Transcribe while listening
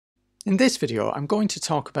In this video, I'm going to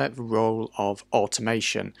talk about the role of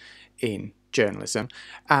automation in journalism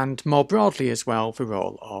and more broadly as well, the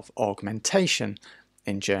role of augmentation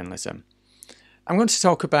in journalism. I'm going to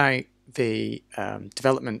talk about the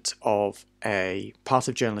development of a part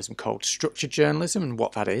of journalism called structured journalism and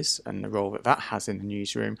what that is and the role that that has in the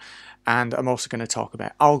newsroom. And I'm also going to talk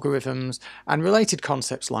about algorithms and related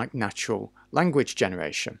concepts like natural language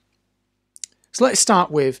generation. So let's start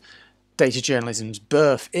with data journalism's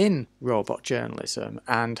birth in robot journalism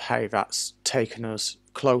and how that's taken us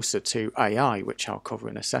closer to AI, which I'll cover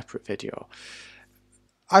in a separate video.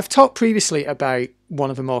 I've talked previously about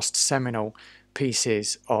one of the most seminal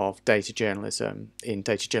pieces of data journalism in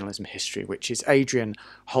data journalism history, which is Adrian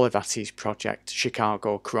Holivatti's project,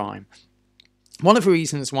 Chicago Crime. One of the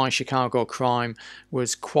reasons why Chicago Crime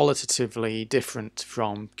was qualitatively different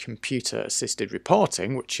from computer-assisted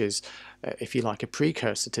reporting, which is, if you like, a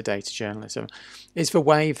precursor to data journalism, is the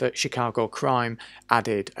way that Chicago Crime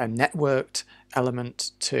added a networked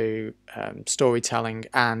element to storytelling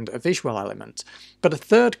and a visual element. But a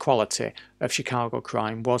third quality of Chicago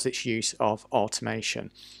Crime was its use of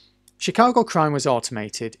automation. Chicago Crime was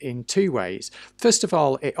automated in two ways. First of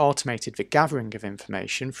all, it automated the gathering of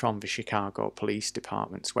information from the Chicago Police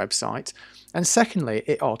Department's website. And secondly,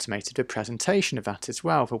 it automated the presentation of that as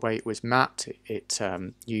well. The way it was mapped, it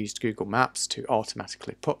used Google Maps to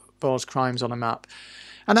automatically put those crimes on a map.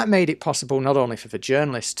 And that made it possible not only for the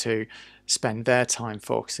journalists to spend their time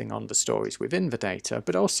focusing on the stories within the data,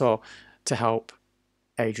 but also to help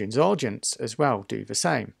Adrian's audience as well do the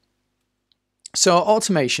same. So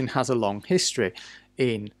automation has a long history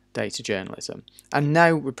in data journalism, and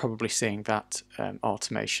now we're probably seeing that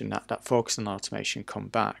automation, that focus on automation come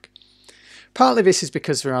back. Partly this is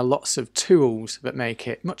because there are lots of tools that make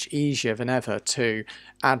it much easier than ever to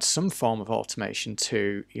add some form of automation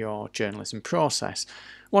to your journalism process.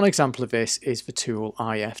 One example of this is the tool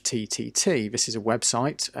IFTTT. This is a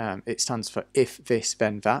website, it stands for If This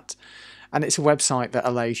Then That, and it's a website that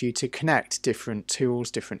allows you to connect different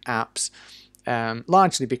tools, different apps,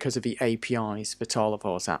 largely because of the APIs that all of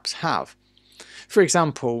those apps have. For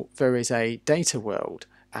example, there is a Data World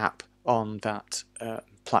app on that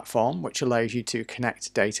platform which allows you to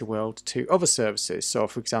connect Data World to other services. So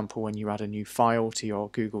for example, when you add a new file to your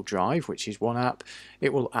Google Drive, which is one app,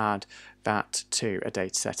 it will add that to a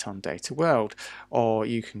dataset on Data World. Or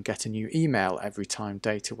you can get a new email every time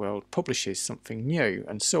Data World publishes something new,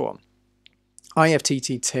 and so on.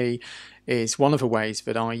 IFTTT is one of the ways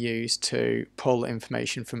that I use to pull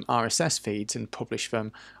information from RSS feeds and publish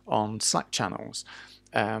them on Slack channels,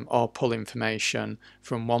 or pull information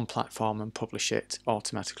from one platform and publish it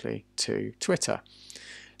automatically to Twitter.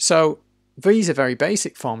 So these are very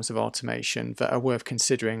basic forms of automation that are worth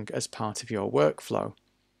considering as part of your workflow.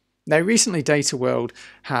 Now, recently Data World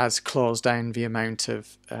has closed down the amount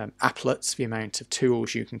of applets, the amount of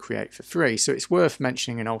tools you can create for free, so it's worth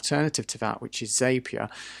mentioning an alternative to that, which is Zapier.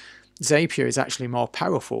 Zapier is actually more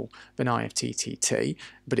powerful than IFTTT,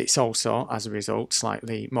 but it's also, as a result,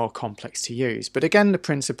 slightly more complex to use. But again, the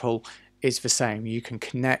principle is the same. You can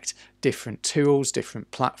connect different tools,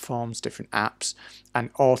 different platforms, different apps,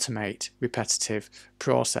 and automate repetitive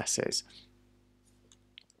processes.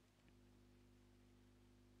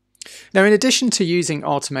 Now, in addition to using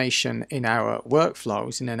automation in our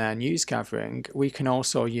workflows and in our news gathering, we can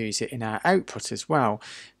also use it in our output as well.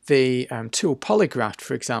 The tool Polygraph,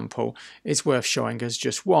 for example, is worth showing as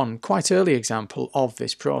just one quite early example of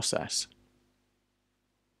this process.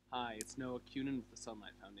 Hi, it's Noah Cunin with the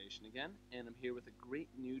Sunlight Foundation again, and I'm here with a great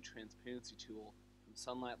new transparency tool from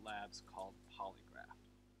Sunlight Labs called Polygraph.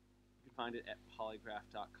 You can find it at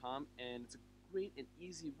polygraph.com, and it's a great and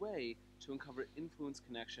easy way to uncover influence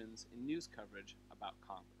connections in news coverage about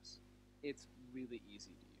Congress. It's really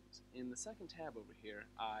easy to use. In the second tab over here,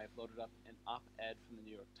 I've loaded up an op-ed from the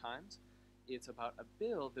New York Times. It's about a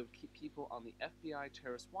bill that would keep people on the FBI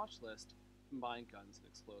terrorist watch list from buying guns and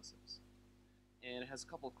explosives. And it has a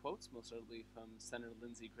couple of quotes, most notably from Senator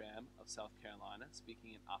Lindsey Graham of South Carolina,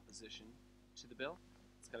 speaking in opposition to the bill.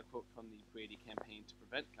 It's got a quote from the Brady Campaign to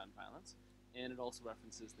Prevent Gun Violence, and it also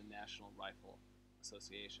references the National Rifle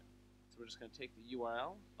Association. So we're just going to take the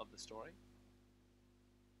URL of the story,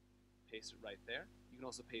 paste it right there. You can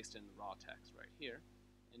also paste in the raw text right here,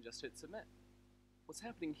 and just hit submit. What's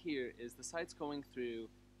happening here is the site's going through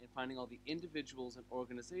and finding all the individuals and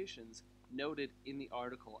organizations noted in the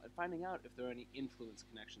article and finding out if there are any influence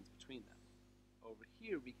connections between them. Over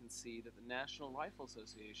here we can see that the National Rifle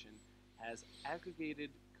Association has aggregated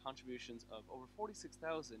contributions of over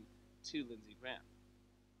 46,000 to Lindsey Graham.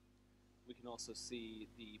 We can also see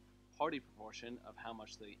the party proportion of how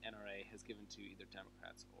much the NRA has given to either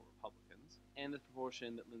Democrats or Republicans, and the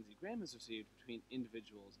proportion that Lindsey Graham has received between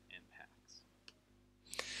individuals and PACs.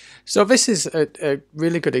 So this is a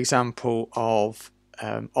really good example of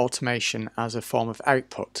automation as a form of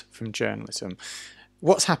output from journalism.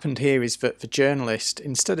 What's happened here is that the journalist,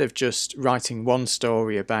 instead of just writing one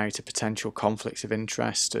story about a potential conflict of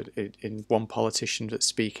interest in one politician that's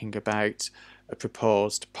speaking about a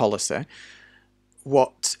proposed policy,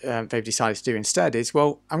 what they've decided to do instead is,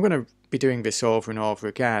 well, I'm going to be doing this over and over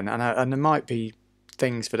again, and there might be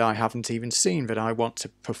things that I haven't even seen that I want to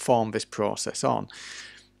perform this process on.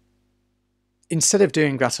 Instead of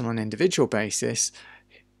doing that on an individual basis,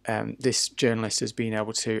 this journalist has been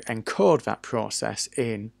able to encode that process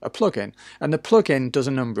in a plugin. And the plugin does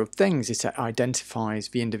a number of things. It identifies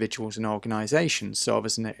the individuals and organisations, so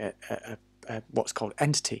there's what's called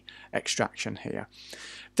entity extraction here.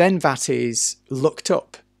 Then that is looked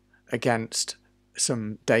up against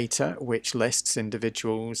some data which lists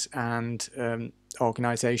individuals and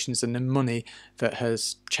organisations and the money that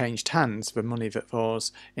has changed hands, the money that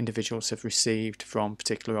those individuals have received from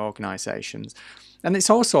particular organisations. And it's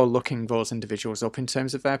also looking those individuals up in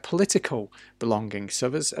terms of their political belongings. So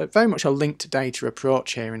there's very much a linked data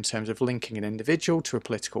approach here in terms of linking an individual to a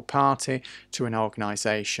political party, to an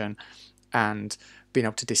organisation, and being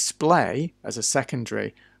able to display as a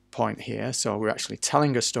secondary point here. So we're actually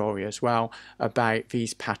telling a story as well about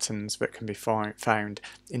these patterns that can be found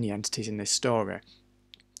in the entities in this story.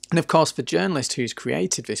 And of course, the journalist who's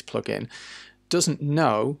created this plugin doesn't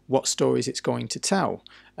know what stories it's going to tell.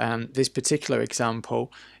 This particular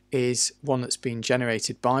example is one that's been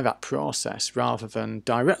generated by that process rather than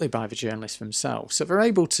directly by the journalists themselves. So they're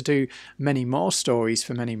able to do many more stories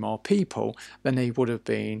for many more people than they would have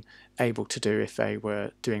been able to do if they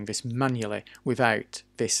were doing this manually without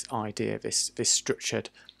this idea, this structured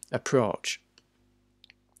approach.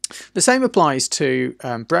 The same applies to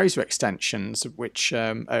browser extensions, which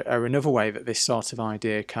are another way that this sort of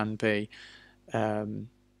idea can be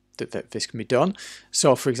that this can be done.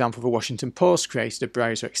 So, for example, the Washington Post created a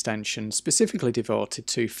browser extension specifically devoted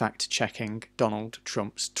to fact-checking Donald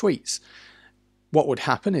Trump's tweets. What would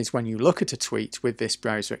happen is when you look at a tweet with this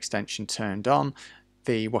browser extension turned on,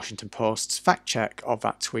 the Washington Post's fact check of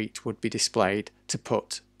that tweet would be displayed to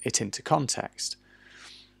put it into context.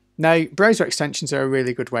 Now, browser extensions are a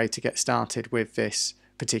really good way to get started with this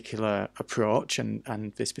particular approach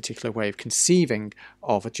and this particular way of conceiving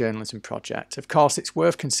of a journalism project. Of course, it's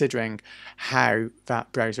worth considering how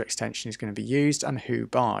that browser extension is going to be used and who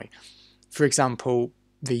by. For example,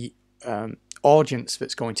 the audience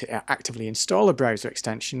that's going to actively install a browser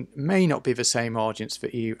extension may not be the same audience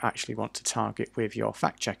that you actually want to target with your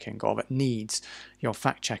fact-checking or that needs your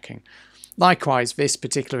fact-checking. Likewise, this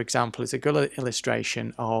particular example is a good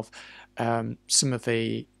illustration of some of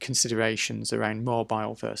the considerations around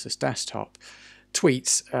mobile versus desktop.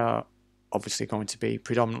 Tweets are obviously going to be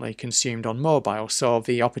predominantly consumed on mobile, so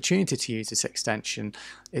the opportunity to use this extension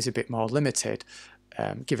is a bit more limited,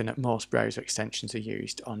 given that most browser extensions are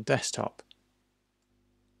used on desktop.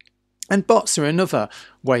 And bots are another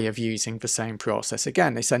way of using the same process.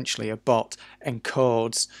 Again, essentially a bot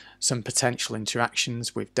encodes some potential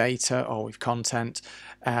interactions with data or with content,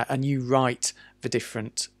 and you write the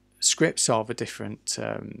different scripts or the different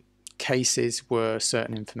cases where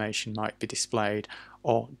certain information might be displayed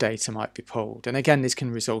or data might be pulled. And again, this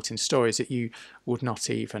can result in stories that you would not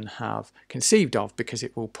even have conceived of because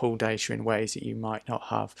it will pull data in ways that you might not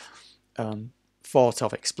have thought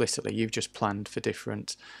of explicitly. You've just planned for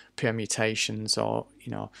different permutations or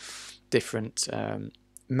different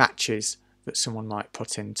matches that someone might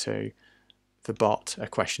put into the bot, a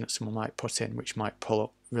question that someone might put in which might pull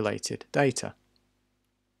up related data.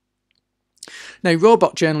 Now,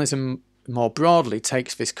 robot journalism more broadly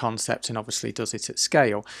takes this concept and obviously does it at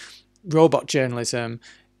scale. Robot journalism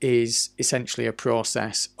is essentially a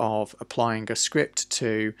process of applying a script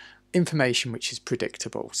to information which is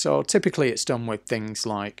predictable. So typically it's done with things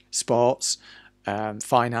like sports,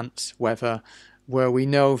 finance, weather, where we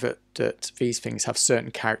know that these things have certain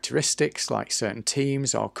characteristics like certain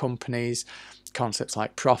teams or companies, concepts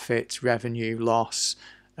like profit, revenue, loss,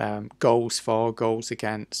 goals for, goals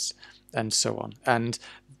against, and so on. And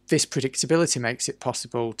this predictability makes it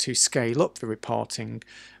possible to scale up the reporting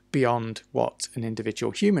beyond what an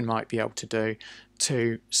individual human might be able to do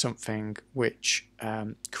to something which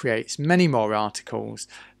creates many more articles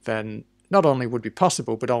than not only would be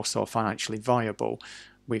possible but also financially viable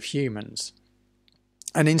with humans.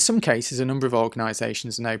 And in some cases, a number of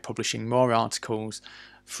organisations are now publishing more articles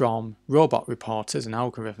from robot reporters and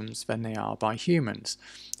algorithms than they are by humans.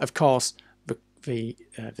 Of course,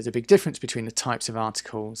 there's a big difference between the types of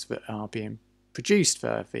articles that are being produced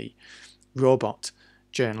for the robot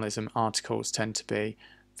journalism. Articles tend to be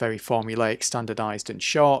very formulaic, standardized and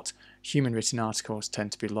short. Human written articles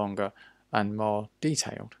tend to be longer and more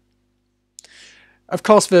detailed. Of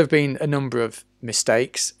course, there have been a number of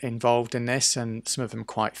mistakes involved in this, and some of them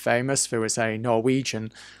quite famous. There was a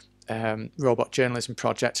Norwegian robot journalism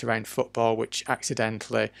project around football which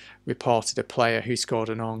accidentally reported a player who scored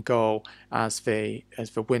an own goal as the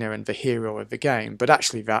winner and the hero of the game, but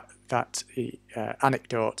actually that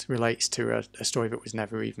anecdote relates to a story that was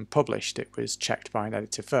never even published. It was checked by an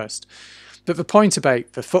editor first. But the point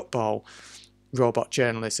about the football robot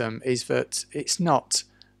journalism is that it's not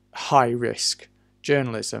high risk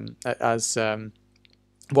journalism. As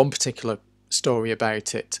one particular story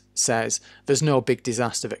about it says, there's no big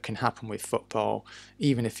disaster that can happen with football.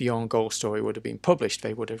 Even if the own goal story would have been published,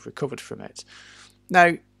 they would have recovered from it.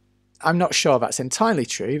 Now, I'm not sure that's entirely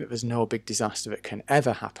true, that there's no big disaster that can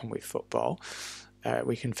ever happen with football.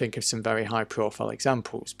 We can think of some very high profile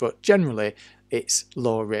examples, but generally it's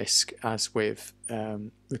low risk, as with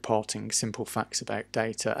reporting simple facts about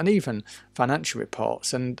data and even financial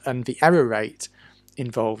reports. And the error rate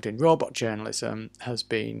involved in robot journalism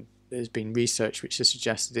there's been research which has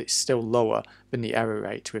suggested it's still lower than the error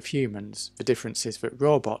rate with humans. The difference is that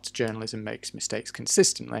robot journalism makes mistakes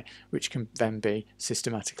consistently, which can then be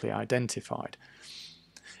systematically identified.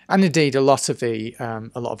 And indeed, a lot of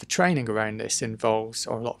the training around this involves,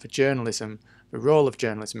 or a lot of the role of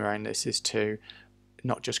journalism around this is to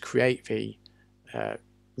not just create the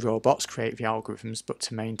robots, create the algorithms, but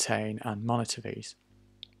to maintain and monitor these.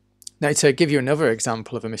 Now, to give you another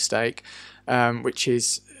example of a mistake, which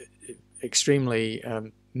is extremely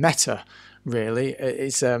meta, really,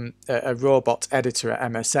 is a robot editor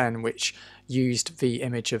at MSN which used an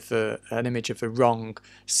image of the wrong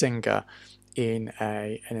singer in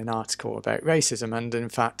an article about racism, and in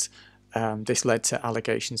fact this led to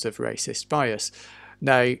allegations of racist bias.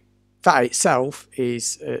 Now, that itself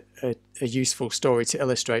is a useful story to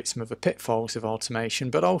illustrate some of the pitfalls of automation,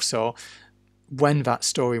 but also when that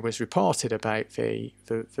story was reported about the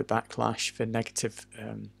backlash, the negative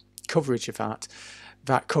coverage of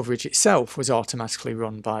that coverage itself was automatically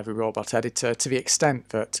run by the robot editor, to the extent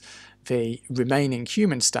that the remaining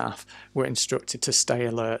human staff were instructed to stay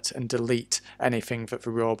alert and delete anything that the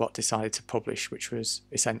robot decided to publish, which was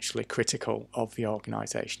essentially critical of the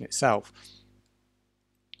organisation itself.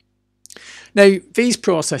 Now, these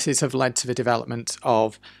processes have led to the development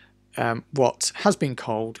of what has been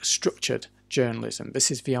called structured journalism.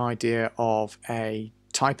 This is the idea of a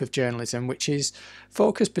type of journalism which is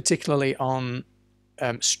focused particularly on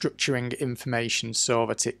structuring information so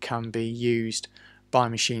that it can be used by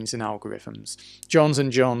machines and algorithms. Jones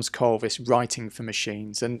and Jones call this writing for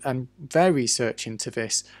machines, and their research into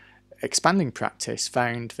this expanding practice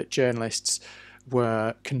found that journalists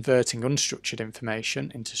were converting unstructured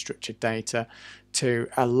information into structured data to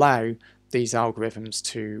allow these algorithms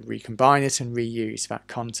to recombine it and reuse that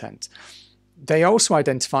content. They also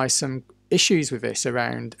identify some issues with this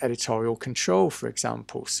around editorial control, for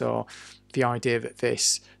example. So the idea that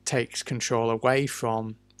this takes control away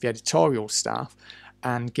from the editorial staff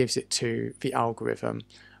and gives it to the algorithm,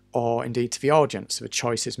 or indeed to the audience. So the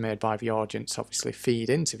choices made by the audience obviously feed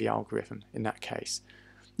into the algorithm in that case.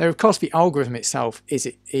 Now, of course, the algorithm itself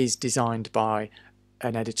is designed by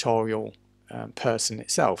an editorial person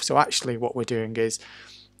itself. So actually what we're doing is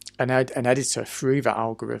an editor through that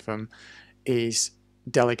algorithm is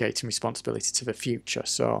delegating responsibility to the future.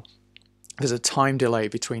 So there's a time delay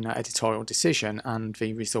between that editorial decision and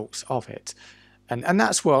the results of it. And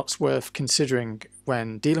that's what's worth considering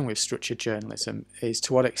when dealing with structured journalism, is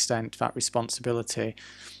to what extent that responsibility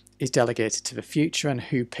is delegated to the future and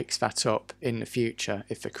who picks that up in the future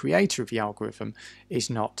if the creator of the algorithm is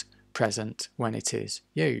not present when it is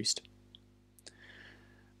used.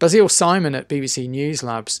 Basile Simon at BBC News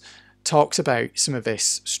Labs talks about some of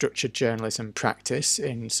this structured journalism practice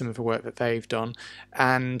in some of the work that they've done,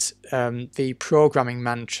 and the programming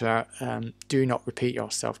mantra, do not repeat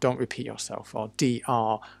yourself, don't repeat yourself, or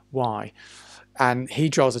DRY. And he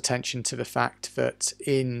draws attention to the fact that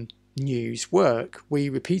in news work we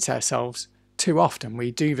repeat ourselves too often. We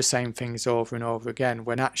do the same things over and over again,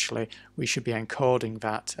 when actually we should be encoding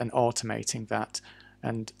that and automating that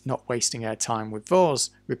and not wasting our time with those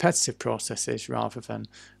repetitive processes rather than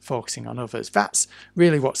focusing on others. That's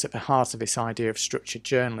really what's at the heart of this idea of structured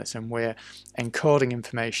journalism. We're encoding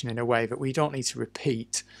information in a way that we don't need to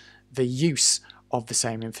repeat the use of the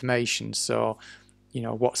same information. So, you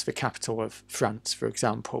know, what's the capital of France, for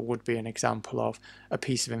example, would be an example of a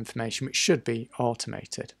piece of information which should be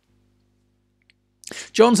automated.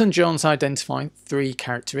 Jones and Jones identify 3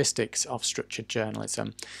 characteristics of structured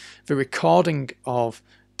journalism. The recording of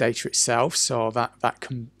data itself, so that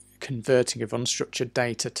converting of unstructured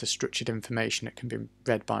data to structured information that can be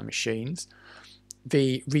read by machines.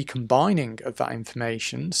 The recombining of that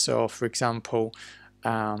information, so for example,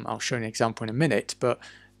 I'll show you an example in a minute, but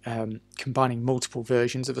combining multiple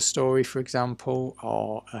versions of a story, for example,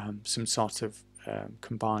 or some sort of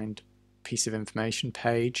combined piece of information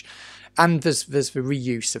page. And there's the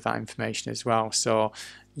reuse of that information as well, so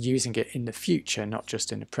using it in the future, not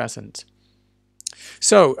just in the present.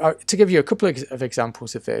 So to give you a couple of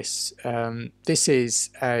examples of this, this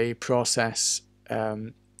is a process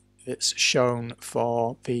that's shown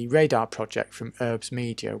for the Radar project from Herbs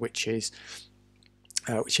Media, which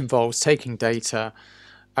involves taking data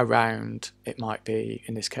around, it might be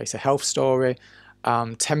in this case a health story,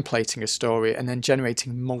 templating a story and then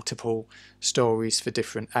generating multiple stories for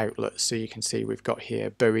different outlets. So you can see we've got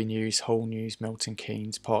here Bury News, Hull News, Milton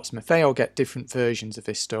Keynes, Portsmouth. They all get different versions of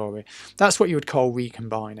this story. That's what you would call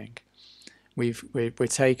recombining. We're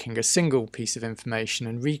taking a single piece of information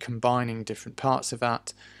and recombining different parts of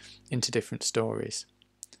that into different stories.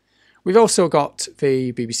 We've also got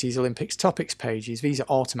the BBC's Olympics topics pages. These are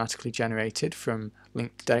automatically generated from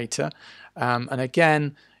linked data. And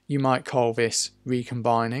again, you might call this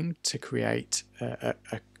recombining to create a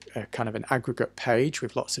kind of an aggregate page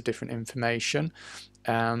with lots of different information.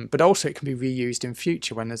 But also it can be reused in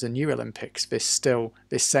future when there's a new Olympics. This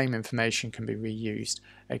same information can be reused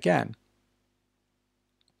again.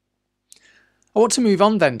 I want to move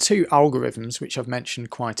on then to algorithms, which I've mentioned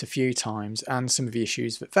quite a few times, and some of the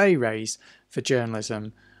issues that they raise for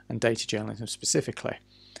journalism and data journalism specifically.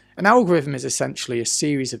 An algorithm is essentially a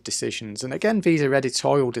series of decisions, and again these are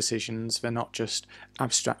editorial decisions. They're not just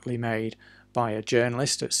abstractly made by a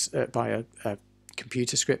journalist, by a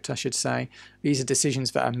computer script I should say. These are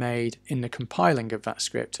decisions that are made in the compiling of that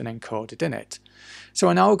script and encoded in it. So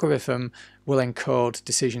an algorithm will encode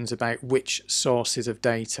decisions about which sources of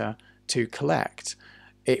data to collect.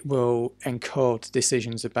 It will encode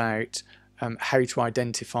decisions about how to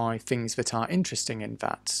identify things that are interesting in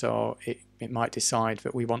that. So it might decide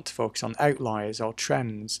that we want to focus on outliers or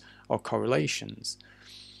trends or correlations.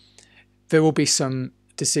 There will be some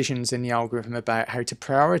decisions in the algorithm about how to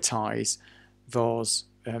prioritize those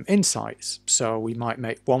insights. So we might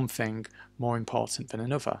make one thing more important than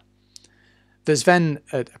another. There's then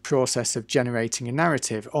a process of generating a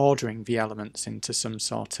narrative, ordering the elements into some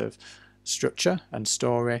sort of structure and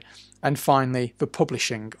story, and finally the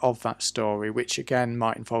publishing of that story, which again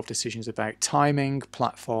might involve decisions about timing,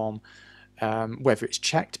 platform, whether it's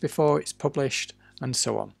checked before it's published, and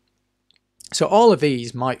so on. So all of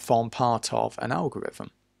these might form part of an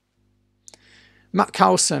algorithm. Matt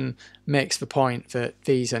Carlson makes the point that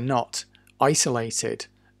these are not isolated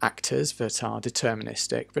actors that are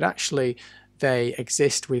deterministic, but actually they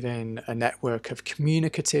exist within a network of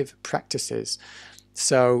communicative practices.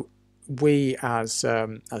 So we as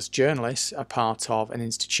journalists are part of an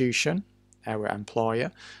institution, our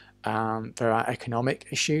employer. There are economic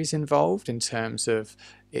issues involved in terms of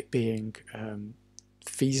it being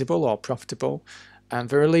feasible or profitable. And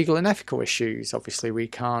there are legal and ethical issues. Obviously, we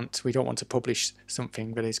don't want to publish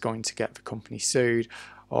something that is going to get the company sued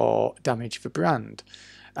or damage the brand.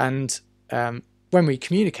 And when we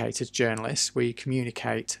communicate as journalists,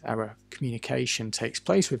 our communication takes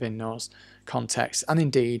place within those contexts, and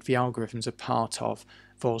indeed the algorithms are part of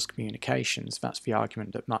those communications. That's the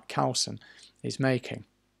argument that Matt Carlson is making.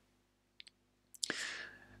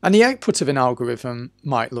 And the output of an algorithm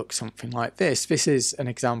might look something like this. This is an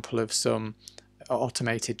example of some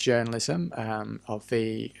automated journalism of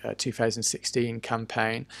the 2016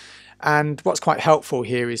 campaign. And what's quite helpful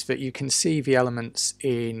here is that you can see the elements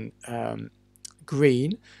in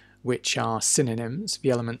green, which are synonyms,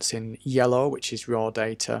 the elements in yellow, which is raw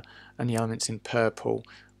data, and the elements in purple,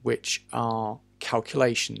 which are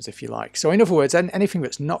calculations, if you like. So in other words, anything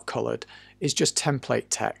that's not coloured is just template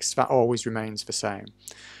text. That always remains the same.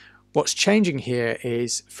 What's changing here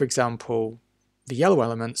is, for example, the yellow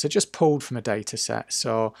elements are just pulled from a data set.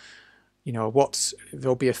 So,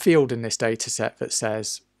 there'll be a field in this data set that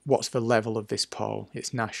says, what's the level of this poll?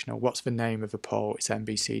 It's national. What's the name of the poll? It's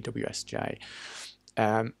NBC WSJ.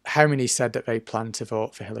 How many said that they plan to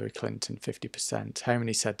vote for Hillary Clinton? 50%. How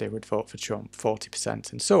many said they would vote for Trump?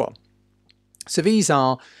 40%, and so on. So these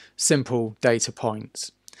are simple data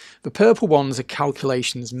points. The purple ones are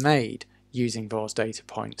calculations made using those data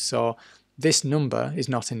points. So this number is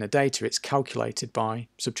not in the data, it's calculated by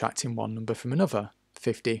subtracting one number from another,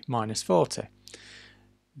 50 minus 40.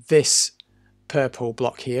 This purple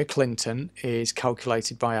block here, Clinton, is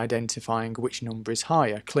calculated by identifying which number is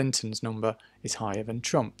higher. Clinton's number is higher than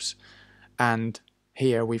Trump's. And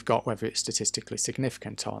here we've got whether it's statistically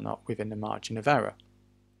significant or not within the margin of error.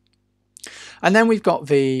 And then we've got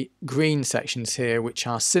the green sections here, which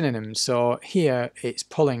are synonyms. So here it's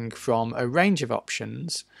pulling from a range of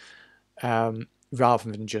options rather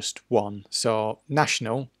than just one. So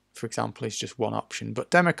national, for example, is just one option, but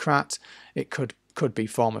Democrat, it could be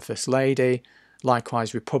former First Lady.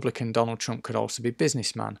 Likewise, Republican Donald Trump could also be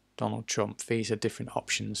businessman Donald Trump. These are different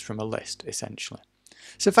options from a list, essentially.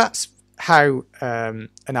 So that's how an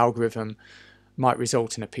algorithm might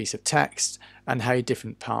result in a piece of text and how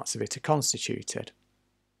different parts of it are constituted.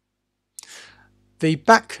 The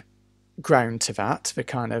background to that, the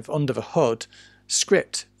kind of under the hood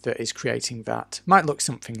script that is creating that, might look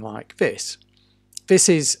something like this. This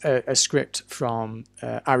is a script from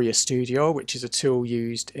Aria Studio, which is a tool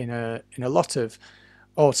used in a lot of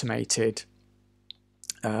automated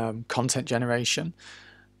content generation.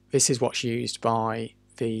 This is what's used by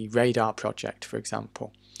the Radar project, for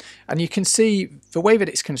example. And you can see the way that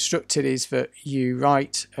it's constructed is that you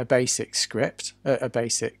write a basic script, a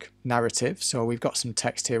basic narrative. So we've got some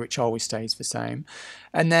text here which always stays the same.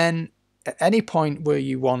 And then at any point where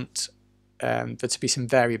you want there to be some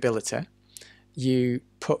variability, you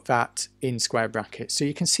put that in square brackets. So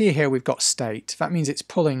you can see here we've got state. That means it's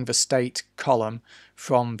pulling the state column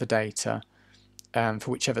from the data for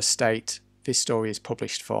whichever state this story is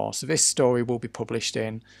published for. So this story will be published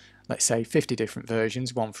in, let's say, 50 different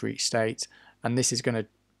versions, one for each state, and this is going to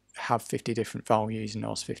have 50 different values in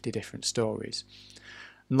those 50 different stories.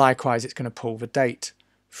 And likewise, it's going to pull the date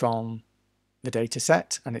from the data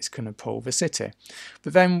set, and it's going to pull the city.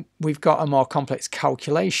 But then we've got a more complex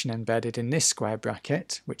calculation embedded in this square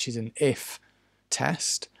bracket, which is an if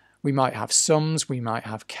test. We might have sums, we might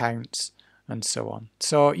have counts, and so on.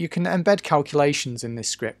 So you can embed calculations in this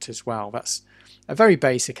script as well. That's a very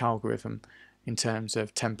basic algorithm in terms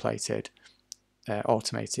of templated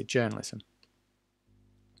automated journalism.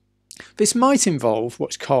 This might involve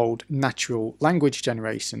what's called natural language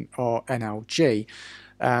generation, or NLG.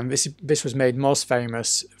 This was made most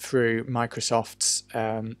famous through Microsoft's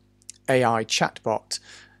AI chatbot,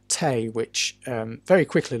 Tay, which very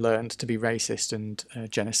quickly learned to be racist and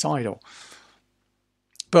genocidal.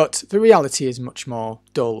 But the reality is much more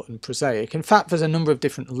dull and prosaic. In fact, there's a number of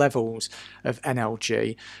different levels of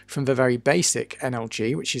NLG, from the very basic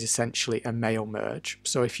NLG, which is essentially a mail merge.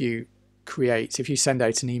 So if you send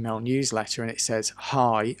out an email newsletter and it says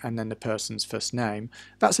hi and then the person's first name,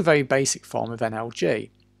 that's a very basic form of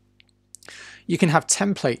NLG. You can have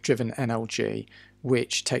template-driven NLG,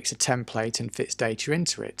 which takes a template and fits data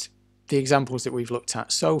into it. The examples that we've looked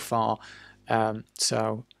at so far,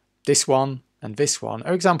 so this one and this one,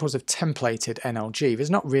 are examples of templated NLG.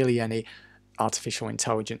 There's not really any artificial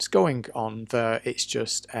intelligence going on there, it's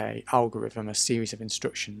just an algorithm, a series of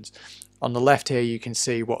instructions. On the left here you can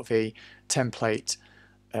see what the template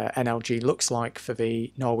NLG looks like for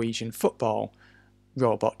the Norwegian football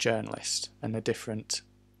robot journalist and the different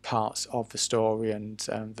parts of the story and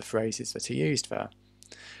the phrases that are used there.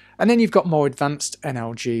 And then you've got more advanced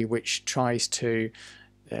NLG, which tries to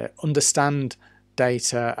understand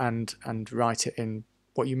data and write it in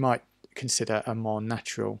what you might consider a more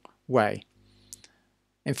natural way.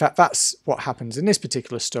 In fact, that's what happens in this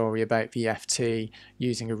particular story about the FT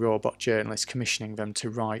using a robot journalist, commissioning them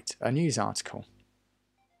to write a news article.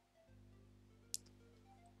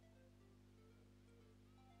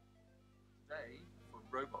 Today,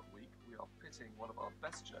 for Robot Week, we are pitting one of our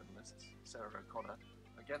best journalists, Sarah O'Connor,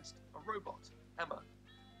 against a robot, Emma.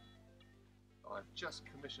 I've just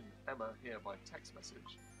commissioned Emma here by text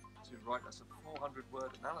message to write us a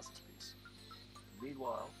 400-word analysis piece.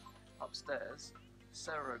 Meanwhile, upstairs,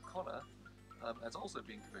 Sarah O'Connor has also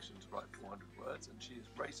been commissioned to write 400 words, and she is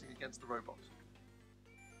racing against the robot.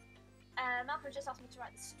 Malcolm just asked me to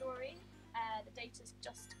write the story. The data's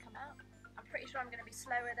just come out. I'm pretty sure I'm going to be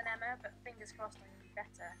slower than Emma, but fingers crossed I'm going to be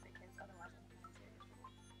better, because otherwise I'm going to do.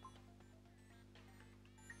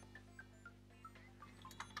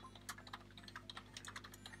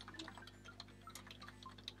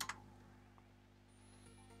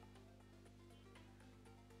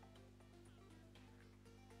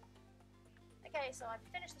 Okay, so I've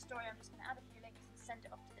finished the story. I'm just going to add a few links and send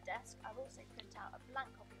it off to the desk. I've also print out a blank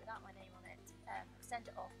copy without my name on it. Send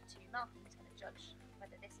it off to Malcolm, who's going to judge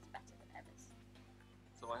whether this is better than Emma's.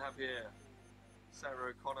 So I have here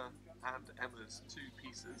Sarah O'Connor and Emma's two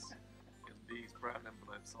pieces in these brown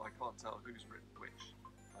envelopes, so I can't tell who's written which.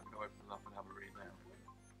 I'm going to open them up and have a read now.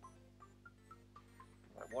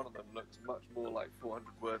 One of them looks much more like 400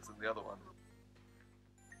 words than the other one.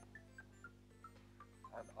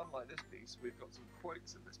 And unlike this piece, we've got some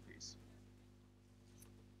quotes in this piece.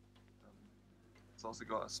 It's also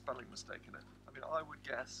got a spelling mistake in it. I mean, I would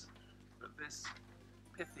guess that this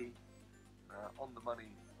pithy,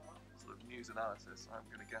 on-the-money sort of news analysis, I'm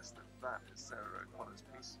going to guess that that is Sarah O'Connor's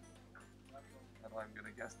piece. And I'm going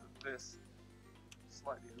to guess that this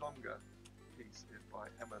slightly longer piece is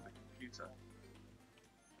by Emma the Computer.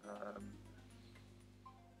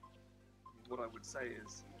 What I would say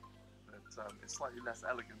is that it's slightly less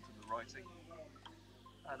elegant in the writing,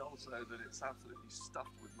 and also that it's absolutely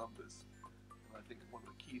stuffed with numbers. And I think one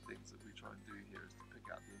of the key things that we try and do here is to pick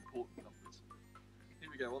out the important numbers.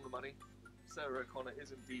 Here we go, on the money. Sarah O'Connor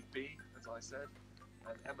is indeed B, as I said,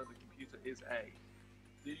 and Emma the Computer is A.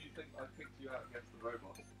 Do you think I picked you out against the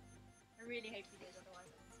robot? I really hope you did,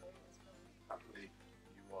 otherwise I can say this film. Happily,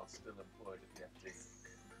 you are still employed at the FT.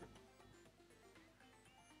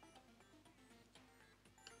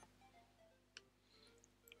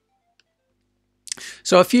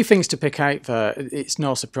 So a few things to pick out there. It's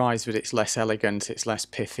no surprise that it's less elegant, it's less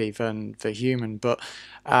pithy than the human, but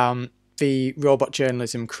the robot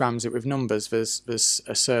journalism crams it with numbers. There's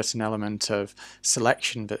a certain element of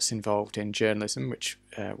selection that's involved in journalism, which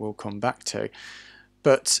we'll come back to.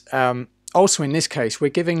 But also in this case, we're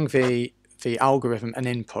giving the algorithm an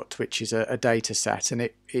input, which is a data set, and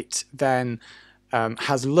it then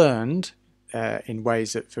has learned in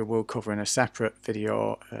ways that we'll cover in a separate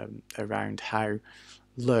video around how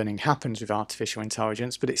learning happens with artificial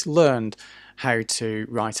intelligence, but it's learned how to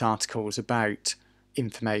write articles about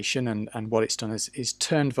information, and what it's done is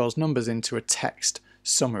turned those numbers into a text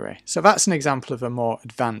summary. So that's an example of a more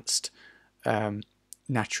advanced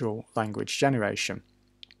natural language generation.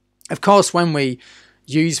 Of course, when we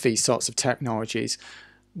use these sorts of technologies,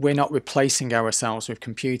 we're not replacing ourselves with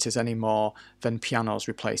computers any more than pianos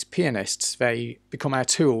replace pianists. They become our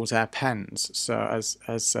tools, our pens. So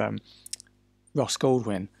as Ross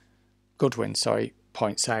Goodwin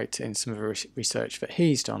points out in some of the research that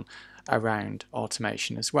he's done around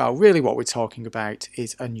automation as well. Really what we're talking about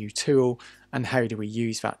is a new tool, and how do we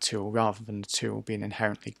use that tool rather than the tool being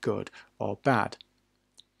inherently good or bad.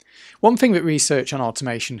 One thing that research on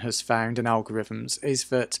automation has found in algorithms is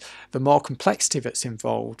that the more complexity that's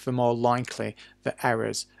involved, the more likely that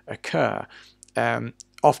errors occur.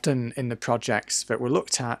 Often in the projects that were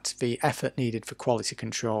looked at, the effort needed for quality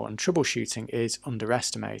control and troubleshooting is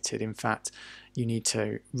underestimated. In fact, you need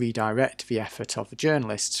to redirect the effort of the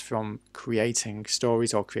journalists from creating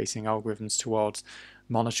stories or creating algorithms towards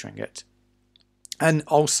monitoring it. And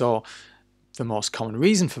also, the most common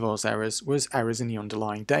reason for those errors was errors in the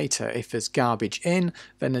underlying data. If there's garbage in,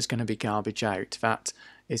 then there's going to be garbage out. That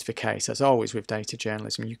is the case, as always, with data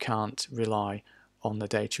journalism. You can't rely on the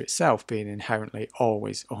data itself being inherently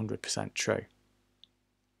always 100% true.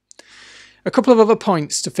 A couple of other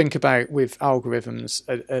points to think about with algorithms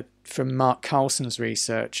from Mark Carlson's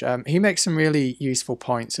research. He makes some really useful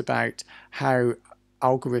points about how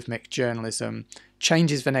algorithmic journalism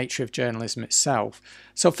changes the nature of journalism itself.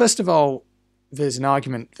 So first of all, there's an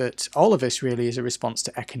argument that all of this really is a response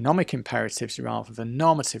to economic imperatives rather than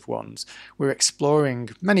normative ones.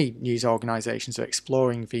 Many news organisations are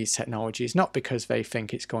exploring these technologies not because they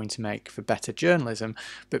think it's going to make for better journalism,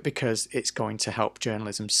 but because it's going to help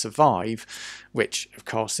journalism survive, which of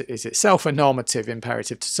course is itself a normative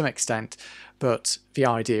imperative to some extent, but the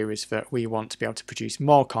idea is that we want to be able to produce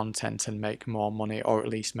more content and make more money, or at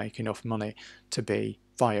least make enough money to be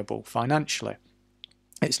viable financially.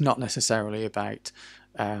 It's not necessarily about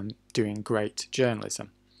doing great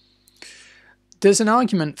journalism. There's an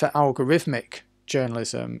argument that algorithmic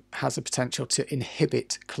journalism has the potential to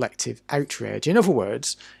inhibit collective outrage. In other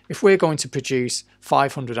words, if we're going to produce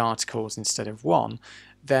 500 articles instead of one,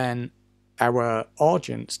 then our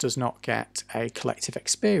audience does not get a collective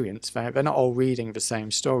experience. They're not all reading the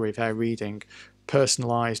same story. They're reading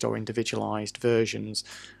personalised or individualised versions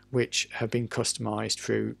which have been customised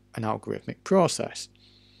through an algorithmic process.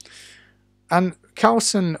 And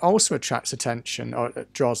Carlson also draws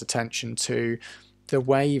attention to the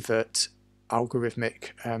way that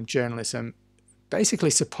algorithmic journalism basically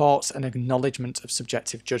supports an acknowledgement of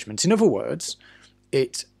subjective judgment. In other words,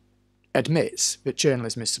 it admits that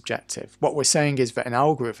journalism is subjective. What we're saying is that an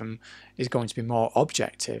algorithm is going to be more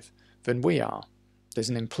objective than we are. There's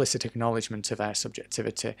an implicit acknowledgement of our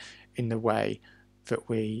subjectivity in the way that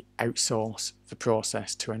we outsource the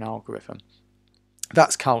process to an algorithm.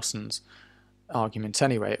 That's Carlson's argument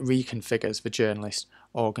anyway. It reconfigures the journalist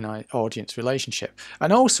audience relationship,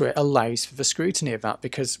 and also it allows for the scrutiny of that,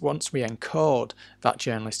 because once we encode that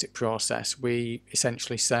journalistic process, we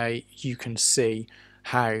essentially say you can see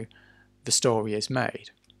how the story is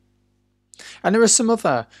made. And there are some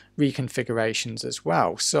other reconfigurations as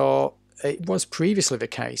well. So it was previously the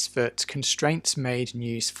case that constraints made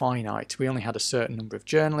news finite. We only had a certain number of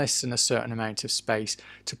journalists and a certain amount of space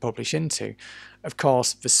to publish into. Of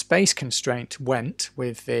course, the space constraint went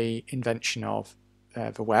with the invention of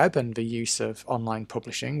the web and the use of online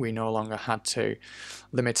publishing. We no longer had to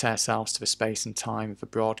limit ourselves to the space and time of the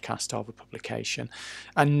broadcast or the publication.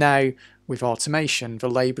 And now, with automation, the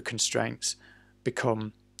labour constraints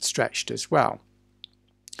become stretched as well.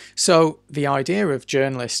 So the idea of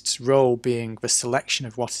journalists' role being the selection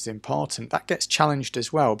of what is important, that gets challenged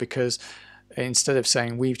as well, because instead of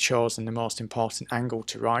saying we've chosen the most important angle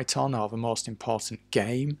to write on, or the most important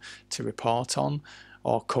game to report on,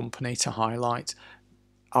 or company to highlight,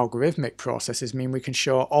 algorithmic processes mean we can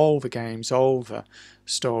show all the games, all the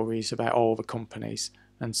stories about all the companies,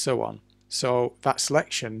 and so on. So that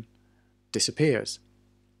selection disappears.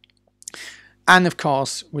 And of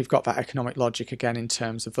course, we've got that economic logic again in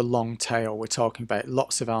terms of the long tail. We're talking about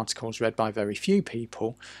lots of articles read by very few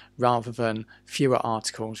people rather than fewer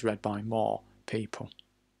articles read by more people.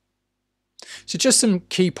 So just some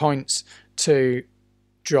key points to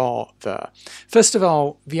draw there. First of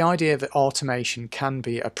all, the idea that automation can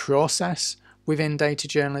be a process within data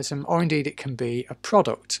journalism, or indeed it can be a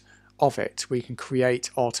product of it. We can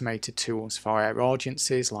create automated tools for our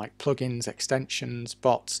audiences like plugins, extensions,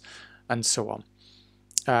 bots, and so on.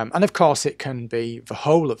 And of course it can be the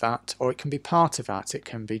whole of that, or it can be part of that. It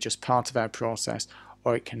can be just part of our process,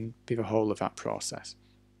 or it can be the whole of that process.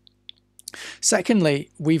 Secondly,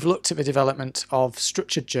 we've looked at the development of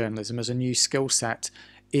structured journalism as a new skill set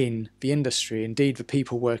in the industry. Indeed, the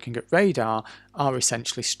people working at Radar are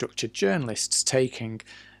essentially structured journalists, taking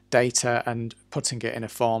data and putting it in a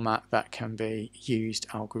format that can be used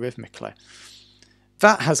algorithmically.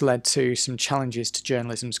 That has led to some challenges to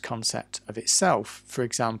journalism's concept of itself. For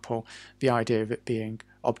example, the idea of it being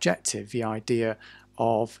objective, the idea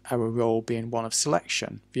of our role being one of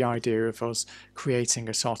selection, the idea of us creating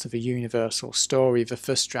a sort of a universal story, the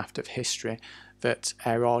first draft of history that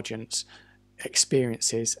our audience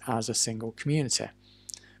experiences as a single community.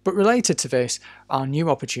 But related to this are new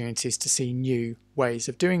opportunities to see new ways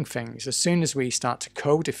of doing things. As soon as we start to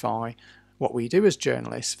codify what we do as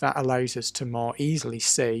journalists, that allows us to more easily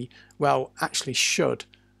see, well, actually, should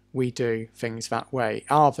we do things that way?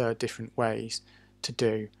 Are there different ways to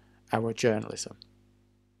do our journalism?